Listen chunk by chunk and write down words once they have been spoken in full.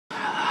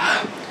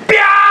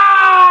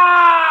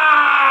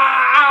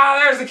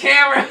the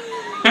camera.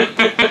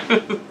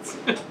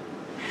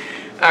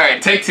 All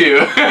right, take 2.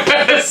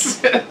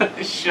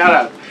 Shut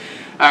up.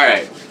 All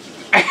right.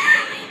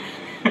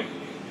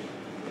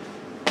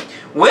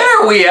 When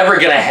are we ever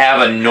gonna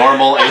have a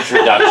normal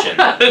introduction?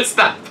 It's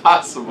not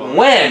possible.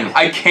 When?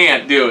 I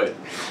can't do it.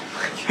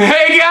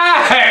 Hey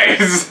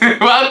guys!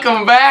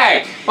 Welcome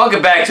back!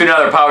 Welcome back to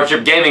another Power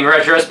Trip Gaming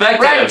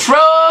Retrospective.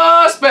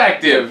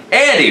 Retrospective!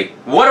 Andy,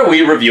 what are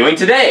we reviewing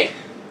today?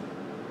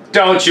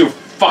 Don't you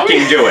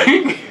fucking do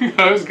it.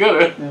 I was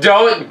gonna.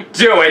 Don't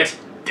do it.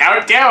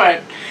 Don't do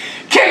it.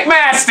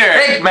 Kickmaster!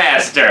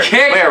 Kickmaster!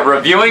 Kick We're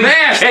reviewing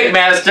Master.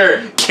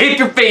 Kickmaster. Keep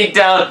your feet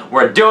down.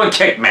 We're doing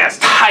Kickmaster.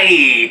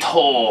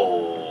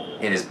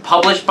 Taito. It is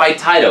published by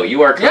Taito.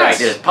 You are correct.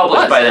 Yes. It is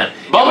published by them.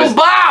 Bubble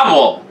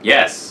Bobble!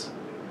 Yes.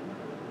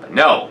 But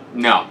no.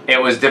 No. It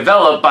was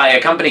developed by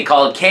a company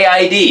called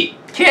KID.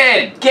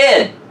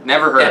 Kid!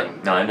 Never heard of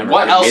them. No, I've never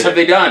What heard of else either. have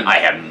they done? I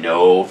have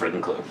no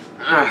freaking clue.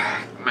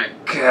 Oh my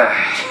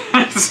god.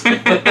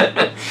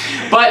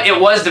 But it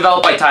was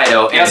developed by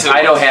Taito, and Yes, it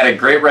Taito was. had a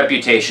great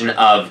reputation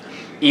of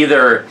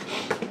either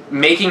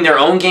making their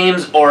own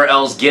games or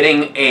else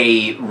getting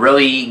a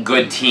really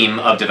good team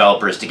of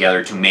developers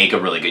together to make a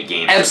really good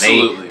game.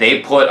 Absolutely. So they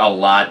put a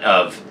lot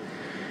of...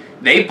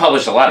 They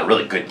published a lot of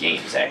really good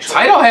games, actually.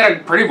 Taito had a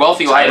pretty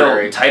wealthy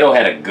library. Taito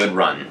had a good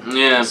run.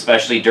 Yeah.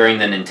 Especially during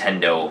the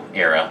Nintendo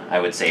era,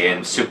 I would say,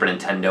 and Super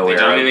Nintendo era.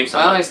 Have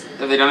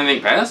they done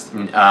anything past?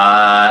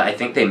 I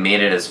think they made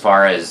it as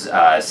far as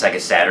Sega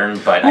Saturn,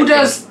 but think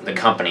the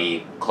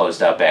company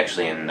closed up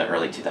actually in the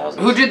early 2000s.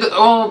 Who did the...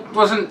 Oh,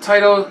 wasn't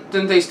Taito...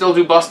 Didn't they still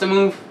do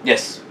Bust-A-Move?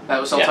 Yes. That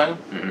was still Taito?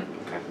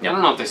 Mm-hmm. Okay. Yep. I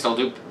don't know if they still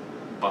do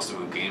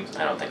Bust-A-Move games.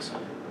 I don't think so. I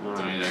don't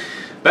know either.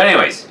 But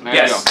anyways, There you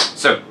yes. go.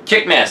 So,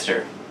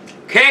 Kickmaster.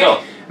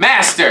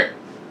 Master!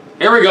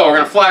 Here we go, we're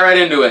gonna fly right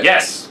into it.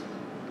 Yes.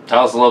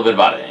 Tell us a little bit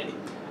about it, Andy.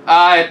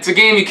 It's a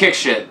game you kick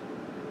shit.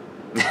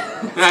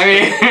 I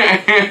mean,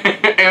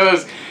 it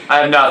was... I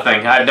have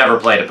nothing. I've never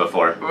played it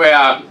before.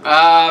 Yeah,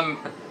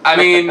 I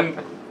mean,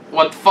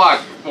 what the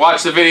fuck?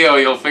 Watch the video,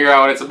 you'll figure out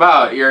what it's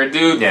about. You're a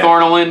dude,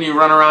 Thornolin, you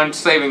run around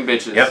saving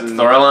bitches. Yep,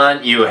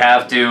 Thorolon, you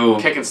have to...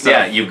 Kicking stuff.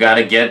 Yeah, you've got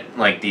to get,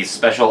 like, these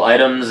special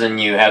items, and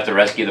you have to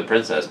rescue the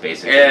princess,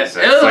 basically. Yeah, so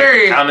it was it's like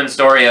very... a common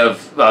story of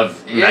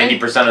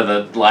 90%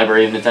 of the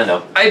library of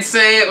Nintendo. I'd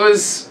say it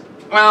was...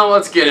 Well,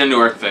 let's get into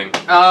our thing.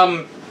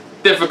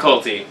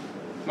 Difficulty.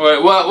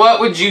 What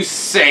would you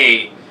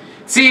say?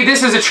 See,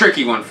 this is a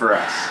tricky one for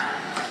us.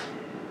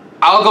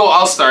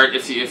 I'll start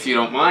if you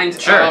don't mind.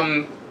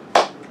 Sure.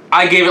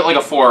 I gave it like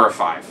a 4 or a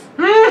 5.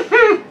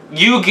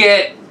 You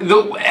get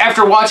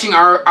after watching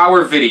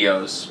our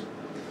videos,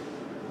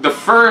 the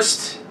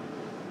first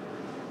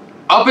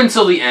up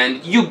until the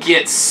end, you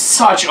get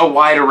such a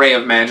wide array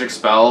of magic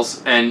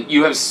spells, and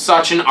you have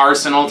such an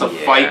arsenal to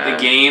fight the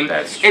game.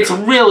 That's true. It's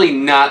really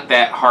not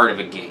that hard of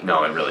a game.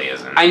 No, it really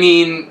isn't. I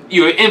mean,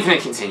 you have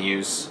infinite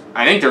continues.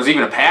 I think there's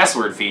even a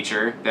password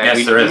feature that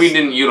there is. we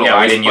didn't utilize.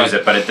 Yeah, we didn't use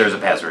it, but there's a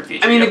password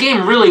feature. I mean, the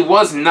game really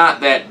was not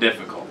that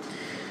difficult.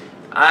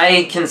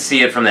 I can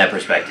see it from that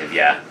perspective,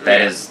 yeah.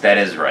 That is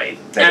right.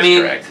 That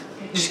is correct.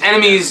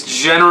 Enemies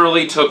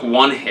generally took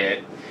 1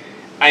 hit.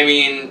 I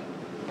mean,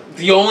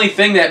 the only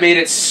thing that made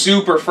it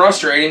super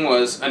frustrating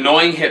was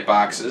annoying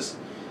hitboxes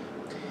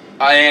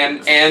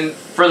and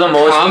for the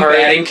most part,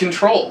 combating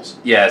controls.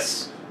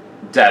 Yes,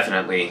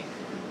 definitely.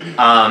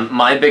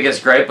 My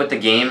biggest gripe with the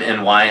game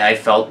and why I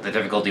felt the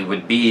difficulty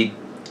would be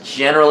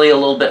generally a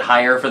little bit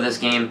higher for this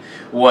game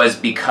was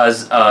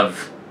because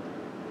of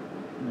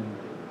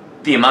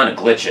the amount of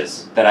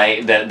glitches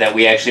that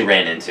we actually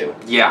ran into.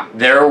 Yeah.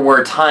 There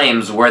were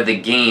times where the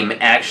game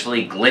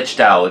actually glitched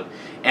out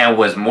and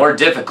was more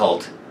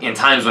difficult in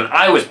times when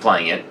I was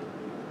playing it.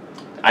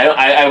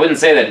 I wouldn't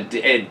say that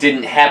it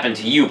didn't happen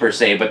to you per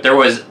se, but there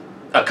was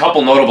a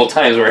couple notable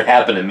times where it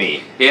happened to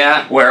me.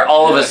 Yeah. Where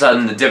all of a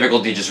sudden the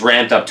difficulty just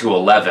ramped up to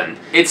 11.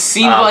 It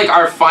seemed like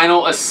our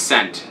final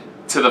ascent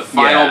to the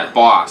final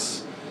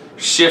boss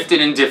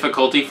shifted in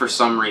difficulty for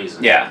some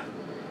reason. Yeah.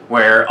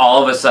 Where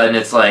all of a sudden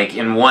it's like,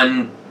 in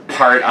one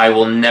part I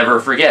will never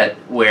forget,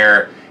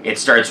 where it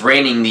starts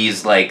raining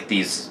these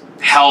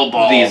hell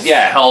balls.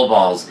 Hell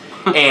balls.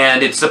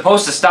 And it's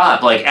supposed to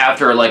stop, like,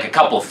 after, like, a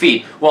couple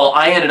feet. Well,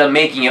 I ended up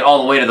making it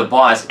all the way to the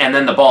boss, and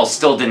then the balls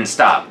still didn't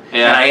stop.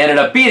 Yeah. And I ended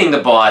up beating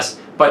the boss,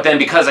 but then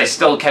because I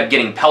still kept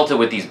getting pelted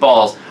with these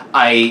balls,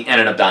 I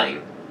ended up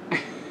dying.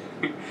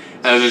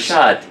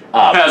 Shut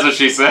up. That's what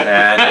she said.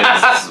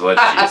 That is what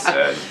she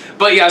said.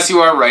 But yes, you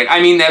are right. I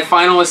mean, that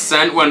final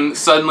ascent when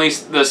suddenly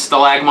the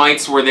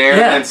stalagmites were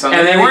there, and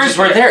suddenly they just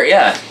weren't there,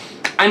 yeah.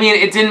 I mean,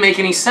 it didn't make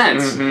any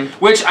sense.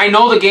 Which, I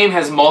know the game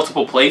has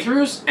multiple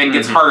playthroughs and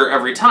gets harder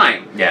every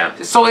time.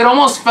 Yeah. So it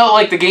almost felt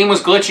like the game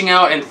was glitching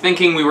out and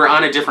thinking we were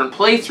on a different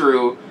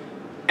playthrough,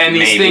 and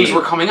these things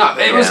were coming up.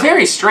 It was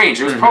very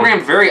strange. It was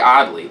programmed very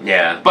oddly.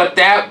 Yeah. But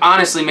that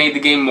honestly made the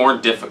game more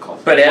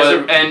difficult. But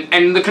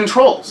and the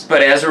controls.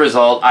 But as a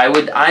result, I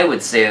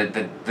would say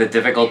that the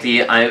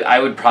difficulty, I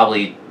would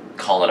probably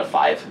call it a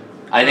 5.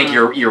 I think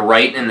you're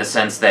right in the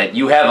sense that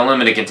you have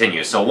unlimited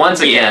continues. So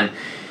once again,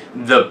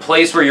 the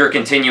place where you're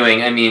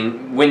continuing, I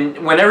mean,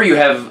 whenever you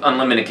have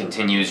unlimited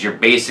continues, you're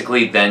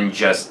basically then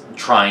just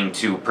trying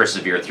to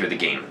persevere through the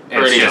game. It's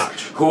Pretty just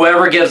much.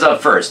 whoever gives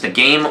up first, the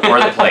game or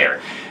the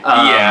player.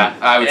 Yeah,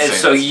 I would say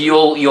so.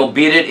 You'll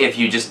beat it if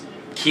you just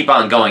keep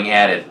on going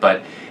at it,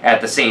 but at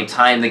the same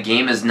time, the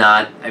game is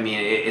not. I mean,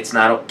 it's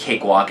not a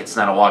cakewalk. It's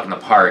not a walk in the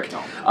park.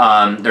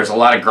 No. There's a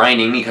lot of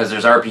grinding because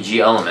there's RPG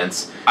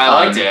elements. I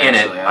liked it in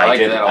actually. it. I liked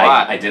that a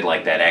lot. I did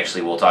like that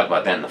actually. We'll talk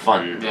about that in the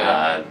fun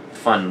Yeah.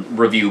 fun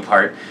review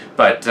part.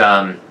 But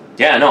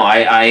yeah, no,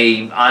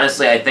 I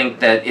honestly I think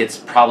that it's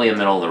probably a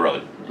middle of the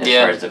road as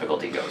far as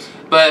difficulty goes.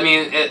 But I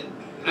mean,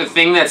 the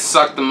thing that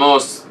sucked the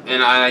most,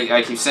 and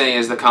I keep saying,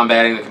 is the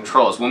combating the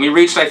controls. When we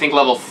reached, I think,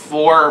 level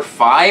 4 or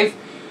 5,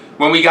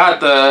 when we got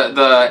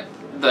the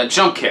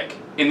jump kick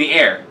in the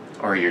air.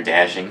 Or you're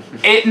dashing.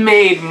 It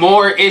made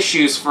more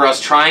issues for us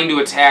trying to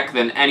attack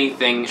than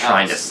anything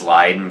Trying to else.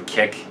 slide and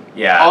kick.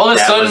 Yeah, all of a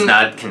that sudden, was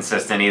not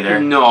consistent either.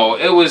 No,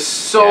 it was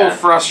so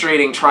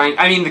frustrating trying.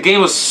 I mean, the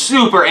game was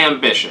super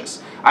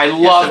ambitious. I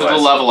loved the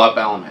level up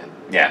element.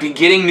 Yeah.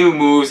 Getting new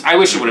moves. I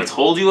wish it would have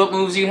told you what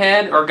moves you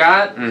had or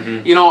got.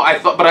 You know, I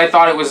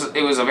thought it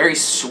was a very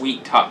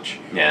sweet touch.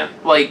 Yeah.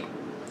 Like,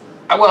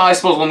 well, I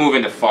suppose we'll move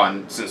into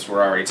fun since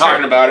we're already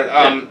talking about it.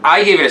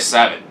 I gave it a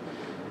 7.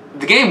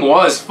 The game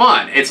was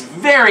fun. It's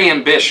very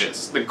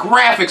ambitious. The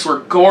graphics were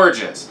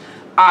gorgeous.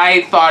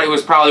 I thought it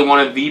was probably one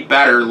of the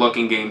better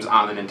looking games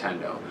on the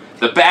Nintendo.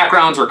 The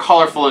backgrounds were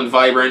colorful and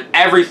vibrant.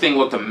 Everything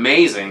looked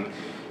amazing.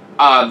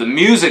 The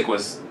music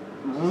was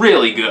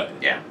really good.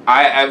 Yeah.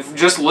 I've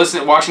just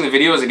watching the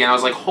videos again. I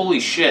was like, holy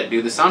shit,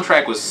 dude! The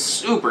soundtrack was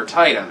super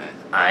tight on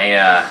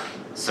it.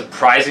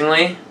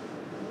 Surprisingly,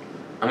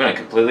 I'm gonna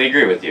completely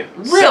agree with you.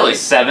 Really?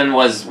 7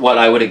 was what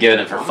I would have given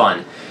it for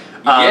fun.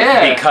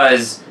 Yeah.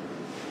 Because,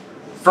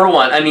 for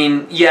one, I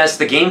mean, yes,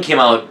 the game came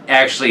out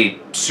actually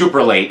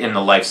super late in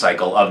the life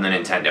cycle of the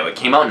Nintendo. It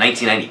came out in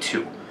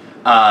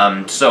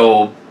 1992.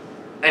 So,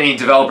 I mean,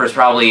 developers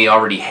probably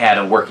already had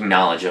a working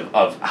knowledge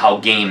of how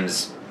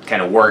games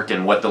kind of worked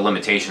and what the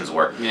limitations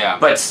were. Yeah.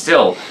 But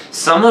still,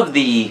 some of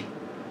the,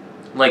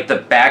 like, the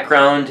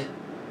background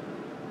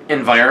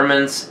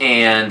environments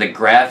and the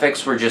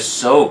graphics were just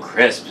so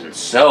crisp and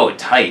so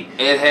tight.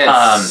 It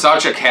had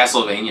such a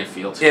Castlevania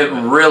feel to it. It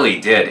really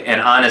did, and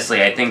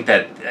honestly, I think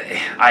that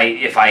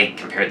if I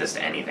compared this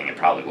to anything, it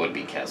probably would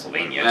be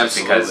Castlevania. Just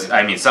because,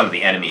 I mean, some of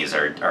the enemies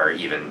are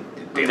even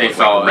they look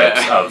like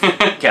rips of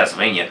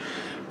Castlevania,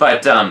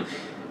 but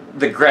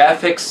the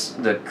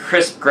graphics, the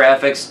crisp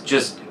graphics,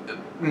 just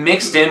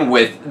mixed in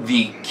with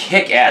the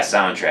kick-ass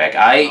soundtrack.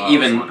 I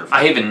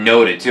even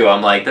noted too.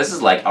 I'm like, this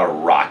is like a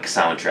rock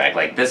soundtrack.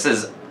 Like, this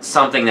is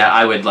something that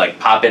I would like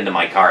pop into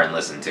my car and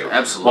listen to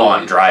while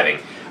I'm driving.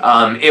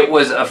 It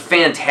was a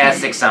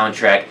fantastic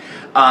soundtrack.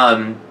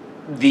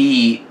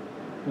 The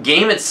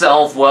game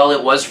itself, while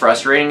it was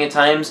frustrating at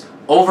times,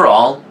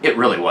 overall it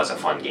really was a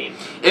fun game.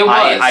 It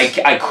was.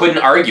 I couldn't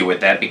argue with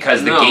that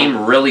because the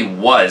game really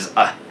was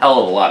a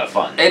hell of a lot of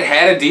fun. It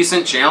had a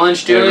decent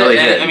challenge to it. It really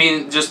and, did. I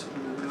mean, just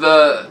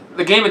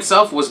the game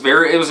itself was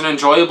it was an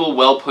enjoyable,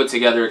 well put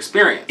together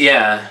experience.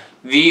 Yeah.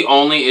 The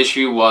only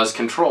issue was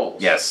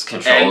controls. Yes,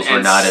 controls were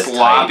not as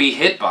sloppy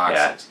tight. hitboxes.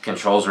 Yeah,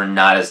 controls were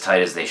not as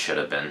tight as they should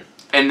have been.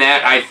 And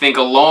that, I think,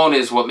 alone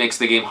is what makes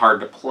the game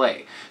hard to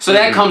play. So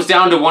that comes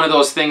down to one of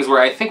those things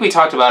where I think we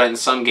talked about it in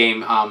some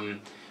game.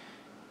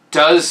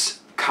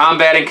 Does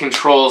combating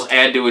controls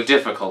add to a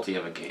difficulty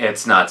of a game?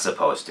 It's not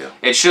supposed to.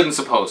 It shouldn't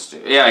supposed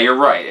to. Yeah, you're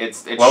right.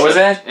 What was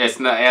that? It's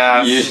not.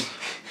 Yeah.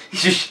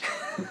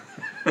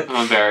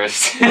 I'm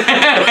embarrassed.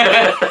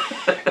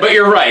 But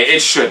you're right,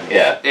 it shouldn't.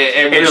 Yeah.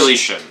 It really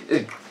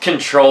shouldn't.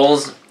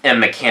 Controls and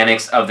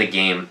mechanics of the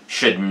game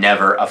should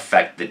never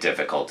affect the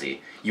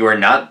difficulty. You are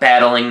not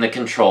battling the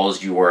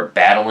controls, you are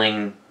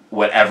battling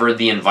whatever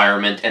the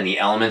environment and the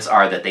elements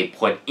are that they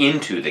put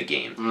into the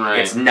game. Right.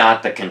 It's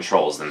not the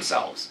controls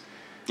themselves.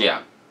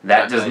 Yeah.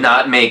 That does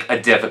not make a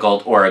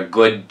difficult or a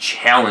good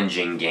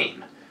challenging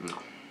game. No.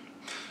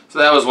 So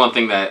that was one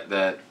thing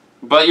that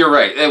but you're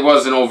right, it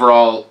was an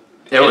overall...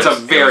 It's a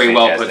very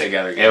well put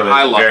together game. It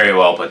was very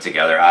well put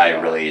together. I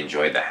really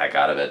enjoyed the heck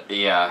out of it.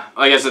 Yeah.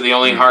 Like I said, the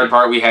only hard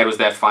part we had was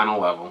that final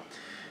level.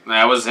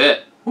 That was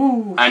it.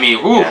 Ooh. I mean,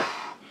 whew. Yeah.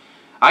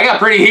 I got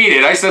pretty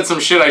heated. I said some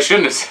shit I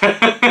shouldn't have said.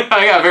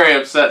 I got very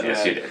upset.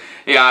 Yes, you did.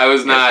 Yeah, I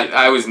was not.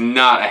 I was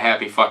not a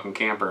happy fucking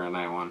camper in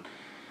that one.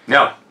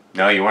 No,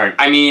 you weren't.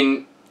 I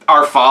mean,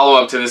 our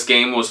follow-up to this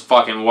game was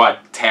fucking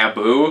what?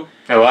 Taboo?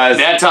 It was.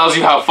 That tells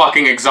you how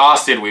fucking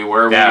exhausted we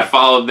were when we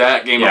followed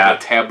that game up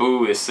with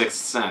Taboo is Sixth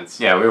Sense.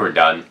 Yeah, we were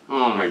done.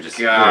 Oh my we were just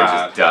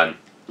done.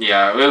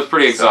 Yeah, it was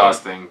pretty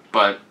exhausting.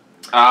 But,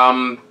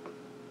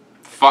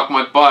 fuck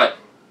my butt.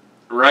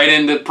 Right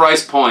into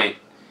price point.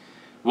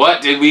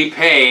 What did we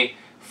pay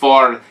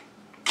for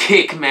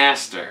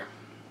Kickmaster?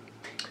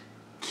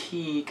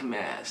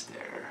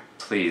 Kickmaster.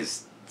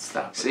 Please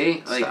stop.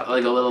 See? Stop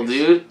like a little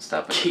dude?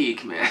 Stop it.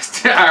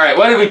 Kickmaster. Alright,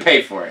 what did we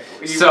pay for it?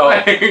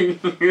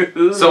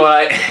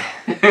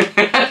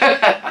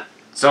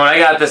 So when I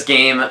got this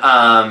game,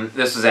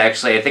 this was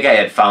actually, I think I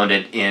had found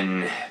it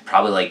in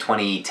probably like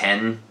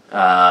 2010,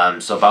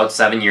 so about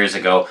 7 years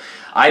ago.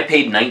 I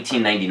paid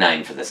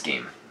 $19.99 for this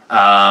game,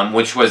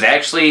 which was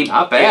actually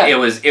not bad.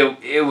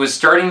 It was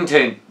starting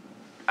to,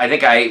 I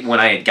think when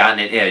I had gotten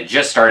it, it had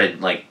just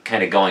started like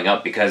kind of going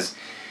up because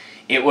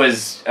it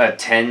was a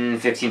 $10,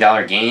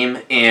 $15 game,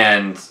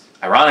 and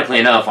ironically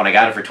enough, when I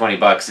got it for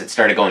 $20, it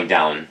started going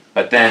down.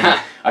 But then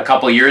a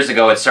couple years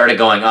ago, it started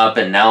going up,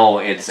 and now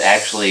it's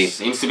actually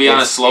seems to be on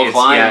a slow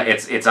climb.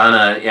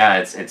 Yeah,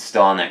 it's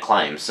still on that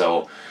climb.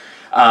 So,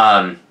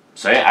 yeah,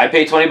 I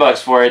paid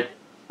 $20 for it.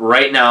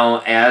 Right now,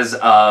 as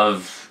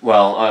of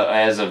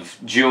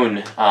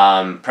June,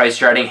 price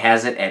starting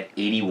has it at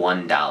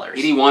 $81.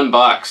 $81.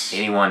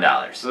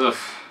 $81.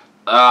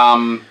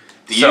 Ugh.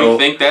 Do you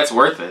think that's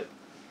worth it?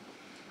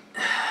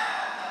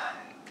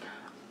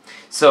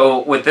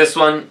 So with this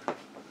one,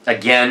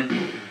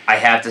 again, I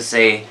have to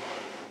say,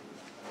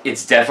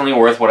 it's definitely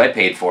worth what I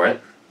paid for it.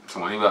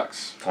 $20.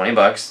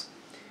 $20.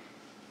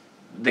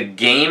 The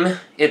game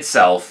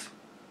itself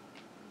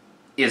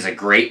is a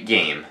great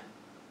game.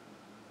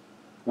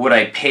 Would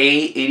I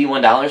pay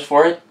 $81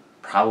 for it?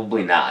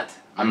 Probably not.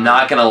 I'm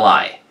not gonna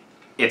lie.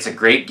 It's a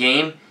great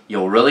game.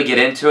 You'll really get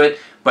into it,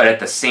 but at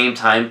the same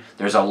time,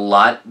 there's a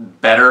lot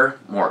better,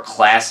 more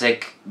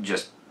classic,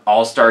 just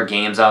all-star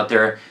games out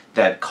there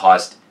that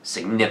cost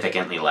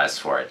significantly less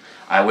for it.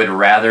 I would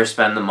rather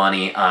spend the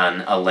money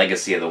on a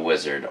Legacy of the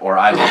Wizard, or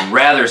I would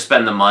rather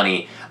spend the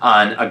money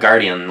on a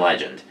Guardian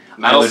Legend.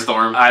 Metal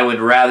Storm. I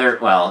would rather,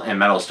 well, and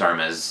Metal Storm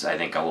is, I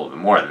think, a little bit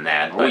more than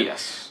that. Oh,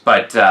 yes.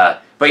 But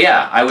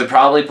yeah, I would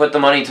probably put the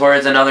money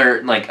towards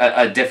another, like,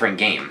 a different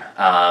game.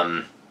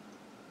 Yeah,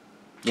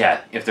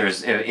 if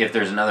there's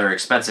another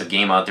expensive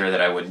game out there that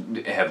I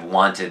would have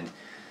wanted,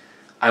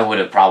 I would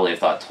have probably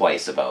thought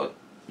twice about,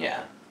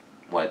 yeah,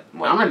 what. I'm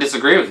going to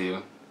disagree with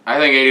you. I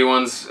think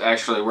 81's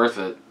actually worth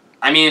it.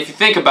 I mean, if you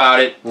think about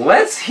it...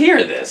 Let's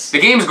hear this. The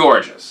game's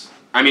gorgeous.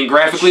 I mean,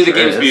 graphically, the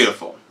game's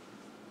beautiful.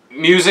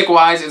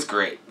 Music-wise, it's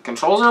great.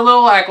 Controls are a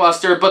little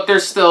lackluster, but they're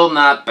still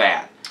not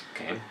bad.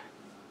 Okay.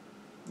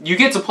 You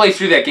get to play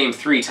through that game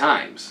 3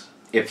 times.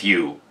 If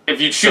you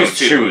choose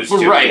to.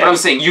 yeah. Right, but I'm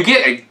saying you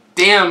get a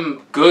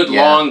damn good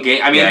long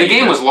game. I mean, the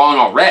game was long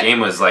already. The game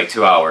was like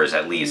 2 hours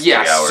at least.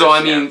 Yes, 3 hours, so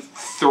I mean,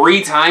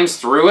 3 times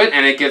through it,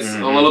 and it gets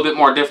a little bit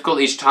more difficult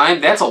each time.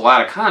 That's a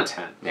lot of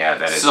content. Yeah,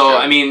 that is so, true.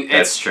 I mean,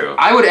 that's true.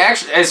 I would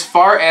actually, as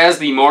far as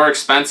the more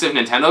expensive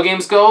Nintendo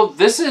games go,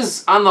 this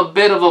is on the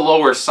bit of the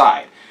lower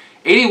side.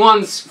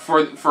 81's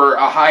for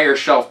a higher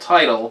shelf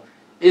title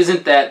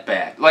isn't that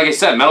bad. Like I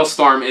said, Metal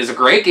Storm is a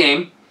great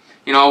game.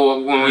 You know,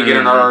 when we get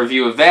into our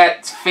review of that,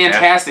 it's a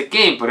fantastic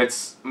game, but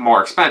it's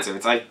more expensive.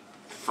 It's like,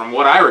 from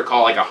what I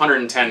recall, like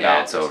 $110.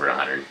 Yeah, it's over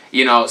 100.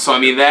 You know, so I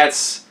mean,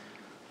 it's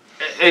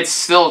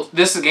still,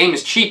 this game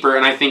is cheaper,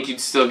 and I think you'd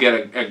still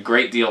get a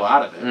great deal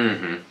out of it.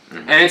 And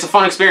it's a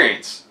fun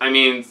experience. I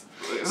mean,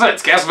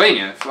 it's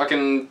Castlevania,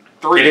 fucking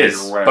 3 it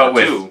is, or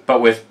whatever,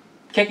 but with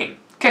kicking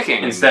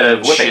instead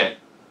of whipping. Shit.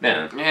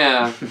 Yeah.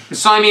 Yeah.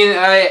 So I mean,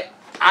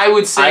 I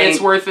would say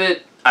it's worth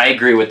it. I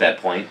agree with that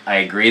point. I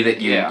agree that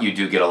you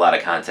do get a lot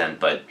of content,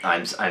 but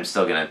I'm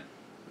still gonna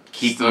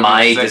keep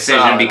my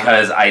decision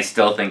because I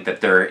still think that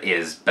there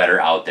is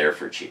better out there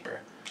for cheaper.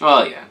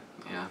 Well, yeah.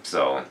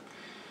 So,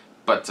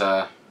 but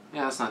yeah,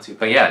 that's not too bad.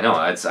 But yeah, no,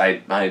 I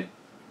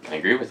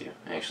agree with you.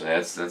 Actually,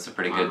 that's a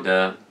pretty good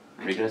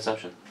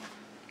assumption.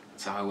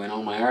 That's how I win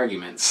all my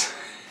arguments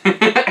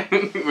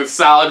with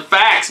solid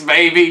facts,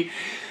 baby.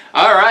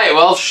 All right,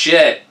 well,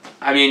 shit.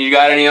 I mean, you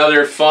got any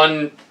other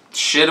fun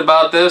shit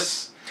about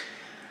this?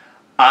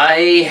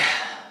 I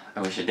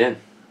wish I did.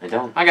 I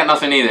don't. I got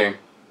nothing either.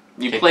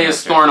 You play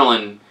as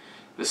Thornelin.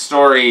 The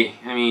story,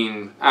 I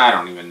mean, I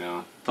don't even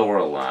know.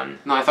 Thorlon.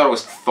 No, I thought it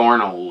was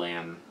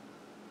Thornelin.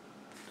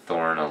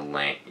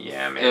 Thornelin.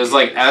 Yeah, maybe. It was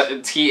like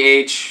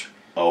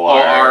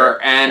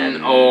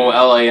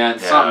THORNOLAN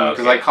something,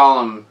 because I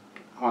call him,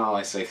 well,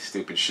 I say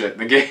stupid shit in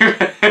the game.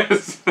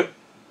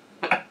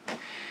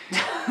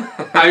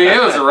 I mean,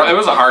 it was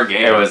a hard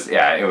game. It was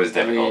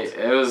difficult. I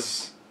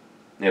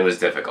mean, it was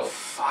difficult.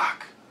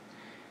 Fuck.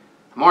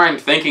 The more I'm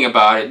thinking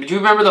about it, do you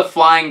remember the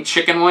flying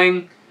chicken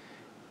wing?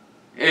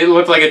 It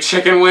looked like a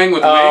chicken wing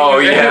with wings. Oh,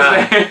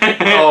 yeah.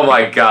 Oh,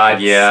 my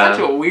God, yeah. Such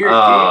a weird game.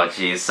 Oh,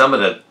 jeez. Some of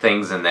the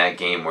things in that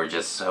game were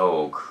just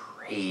so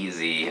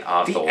crazy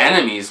off the wall. The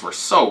enemies were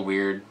so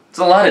weird. There's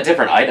a lot of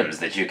different items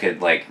that you could,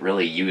 like,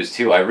 really use,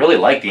 too. I really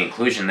like the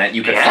inclusion that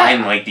you could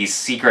find, like, these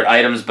secret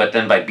items, but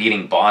then by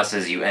beating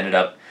bosses, you ended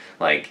up,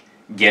 like,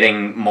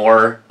 getting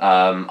more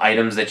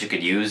items that you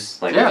could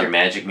use, like with your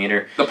magic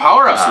meter. The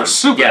power-ups were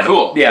super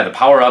cool. The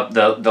power-up,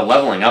 the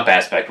leveling up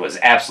aspect was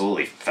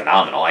absolutely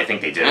phenomenal. I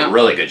think they did a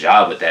really good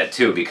job with that,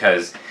 too,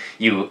 because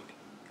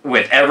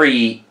with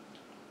every,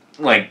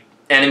 like,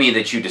 enemy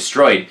that you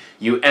destroyed,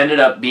 you ended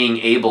up being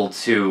able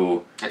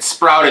to... It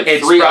sprouted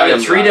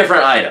three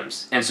different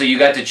items. And so you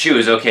got to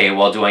choose, okay,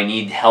 well, do I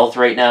need health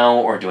right now,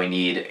 or do I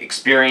need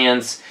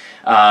experience?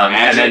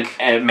 Magic.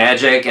 And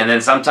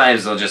then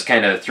sometimes they'll just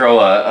kind of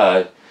throw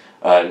a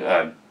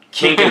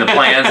kink in the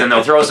plans, and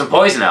they'll throw some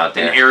poison out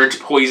there. An errant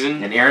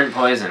poison. An errant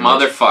poison.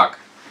 Motherfuck.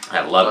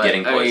 I love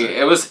getting poison.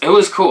 It was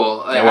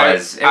cool. It really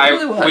was.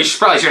 We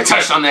probably should have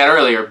touched on that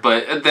earlier,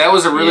 but that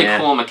was a really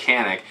cool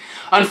mechanic.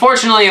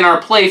 Unfortunately, in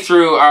our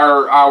playthrough,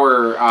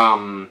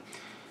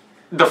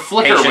 the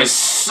flicker was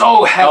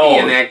so heavy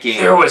in that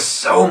game. There was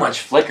so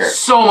much flicker.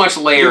 So much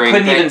layering. You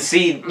couldn't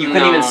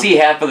even see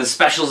half of the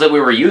specials that we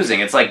were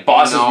using. It's like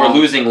bosses were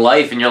losing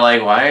life, and you're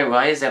like,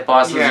 why is that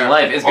boss losing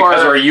life? It's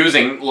because we're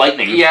using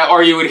lightning. Yeah,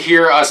 or you would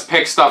hear us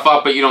pick stuff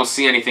up, but you don't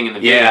see anything in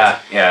the videos.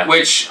 Yeah.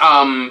 Which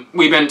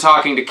we've been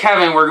talking to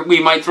Kevin, where we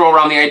might throw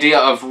around the idea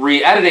of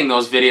re-editing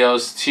those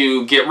videos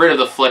to get rid of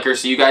the flicker,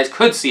 so you guys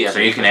could see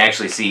everything. So you can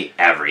actually see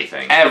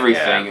everything.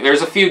 Everything. Yeah.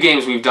 There's a few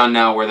games we've done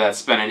now where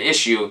that's been an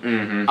issue.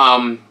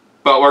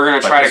 But we're going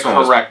to try to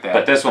correct that.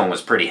 But this one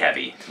was pretty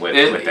heavy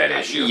with that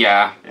issue.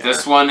 Yeah,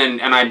 this one,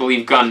 and I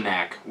believe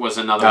Gunnack was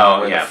another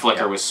one where the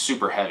flicker was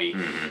super heavy.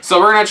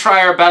 So we're going to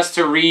try our best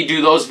to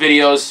redo those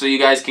videos so you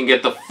guys can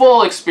get the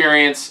full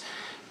experience.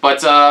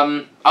 But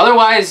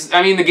otherwise,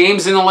 I mean, the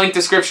game's in the link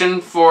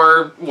description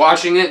for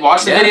watching it.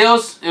 Watch the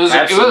videos. It was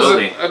a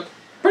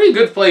pretty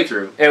good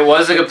playthrough. It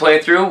was a good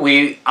playthrough.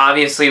 We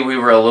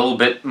were a little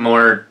bit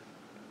more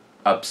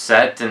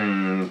upset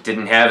and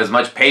didn't have as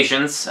much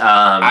patience.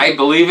 I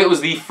believe it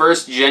was the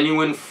first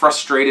genuine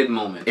frustrated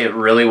moment. It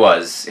really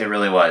was. It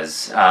really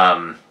was.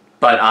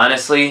 But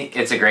honestly,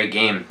 it's a great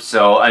game.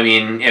 So I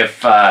mean,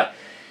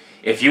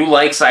 if you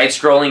like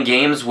side-scrolling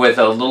games with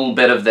a little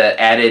bit of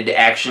the added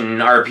action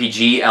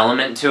RPG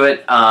element to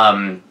it,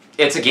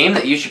 it's a game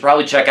that you should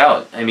probably check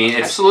out. I mean,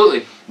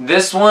 absolutely.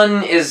 This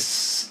one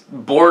is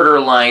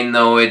borderline,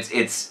 though.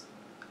 It's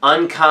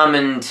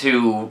uncommon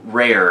to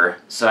rare,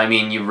 so I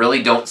mean, you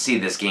really don't see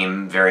this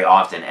game very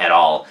often at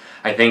all.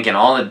 I think in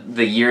all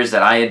the years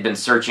that I had been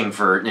searching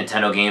for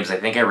Nintendo games, I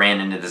think I ran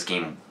into this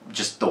game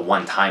just the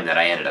one time that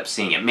I ended up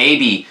seeing it.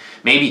 Maybe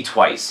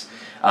twice.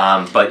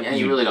 But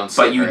you really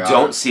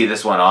don't see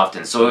this one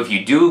often. So if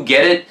you do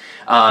get it,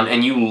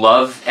 and you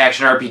love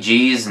action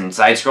RPGs and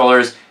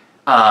side-scrollers,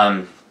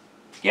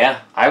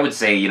 yeah, I would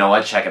say, you know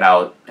what, check it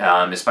out,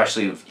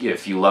 especially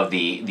if you love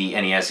the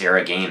NES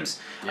era games.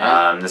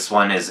 Yeah. This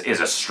one is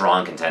a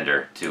strong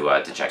contender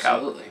to check out.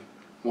 Absolutely.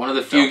 One of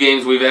the few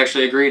games we've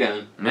actually agreed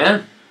on.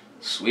 Yeah.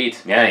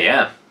 Sweet.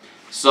 Yeah.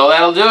 So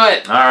that'll do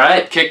it. All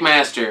right.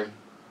 Kickmaster.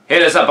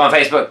 Hit us up on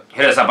Facebook.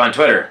 Hit us up on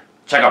Twitter.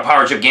 Check out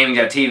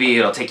PowerTripGaming.tv.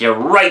 It'll take you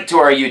right to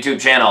our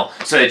YouTube channel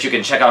so that you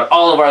can check out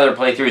all of our other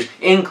playthroughs,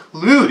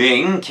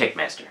 including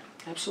Kickmaster.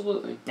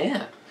 Absolutely.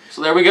 Yeah.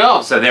 So there we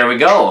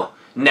go.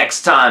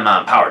 Next time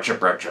on Power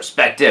Trip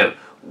Retrospective,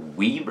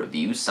 we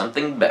review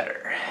something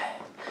better.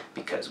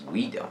 Because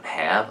we don't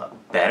have a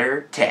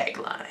better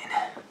tagline.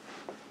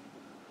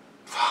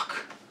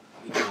 Fuck.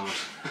 We don't.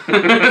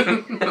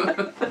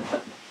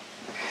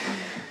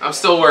 I'm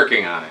still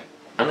working on it.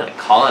 I'm going to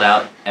call it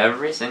out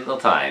every single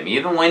time.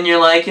 Even when you're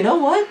like, you know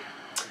what?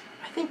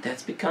 I think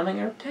that's becoming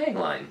our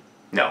tagline.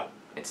 No,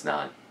 it's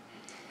not.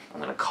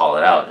 I'm going to call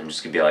it out. I'm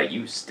just going to be like,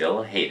 you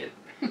still hate it.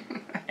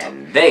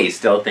 And they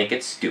still think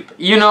it's stupid.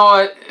 You know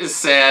what is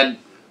sad?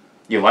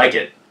 You like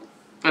it.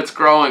 It's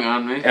growing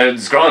on me.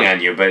 It's growing on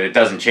you, but it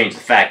doesn't change the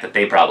fact that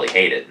they probably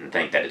hate it and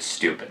think that it's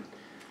stupid.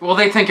 Well,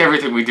 they think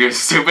everything we do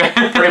is stupid.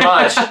 Pretty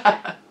much.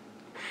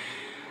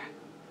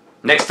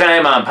 Next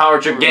time on Power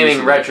Trip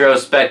Gaming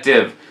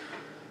Retrospective,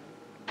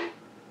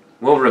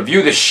 we'll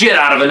review the shit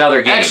out of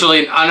another game.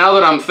 Actually, now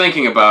that I'm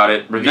thinking about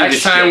it,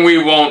 next time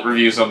we won't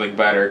review something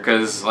better,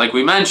 because, like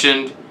we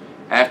mentioned,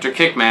 after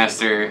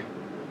Kickmaster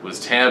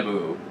was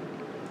Taboo.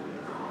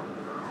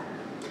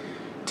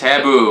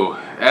 Taboo.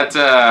 That's,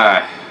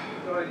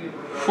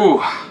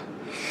 whew.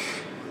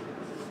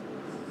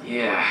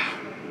 Yeah.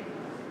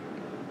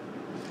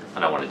 I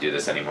don't want to do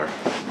this anymore.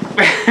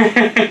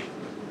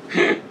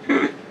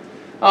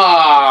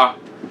 Ah,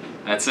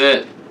 that's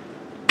it.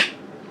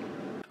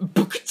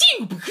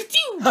 Bookatoo,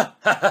 bookatoo.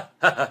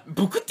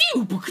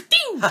 Bookatoo,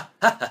 bookatoo.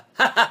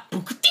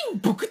 Bookatoo,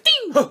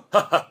 bookatoo.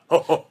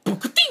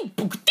 Bookatoo,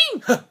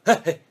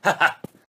 bookatoo.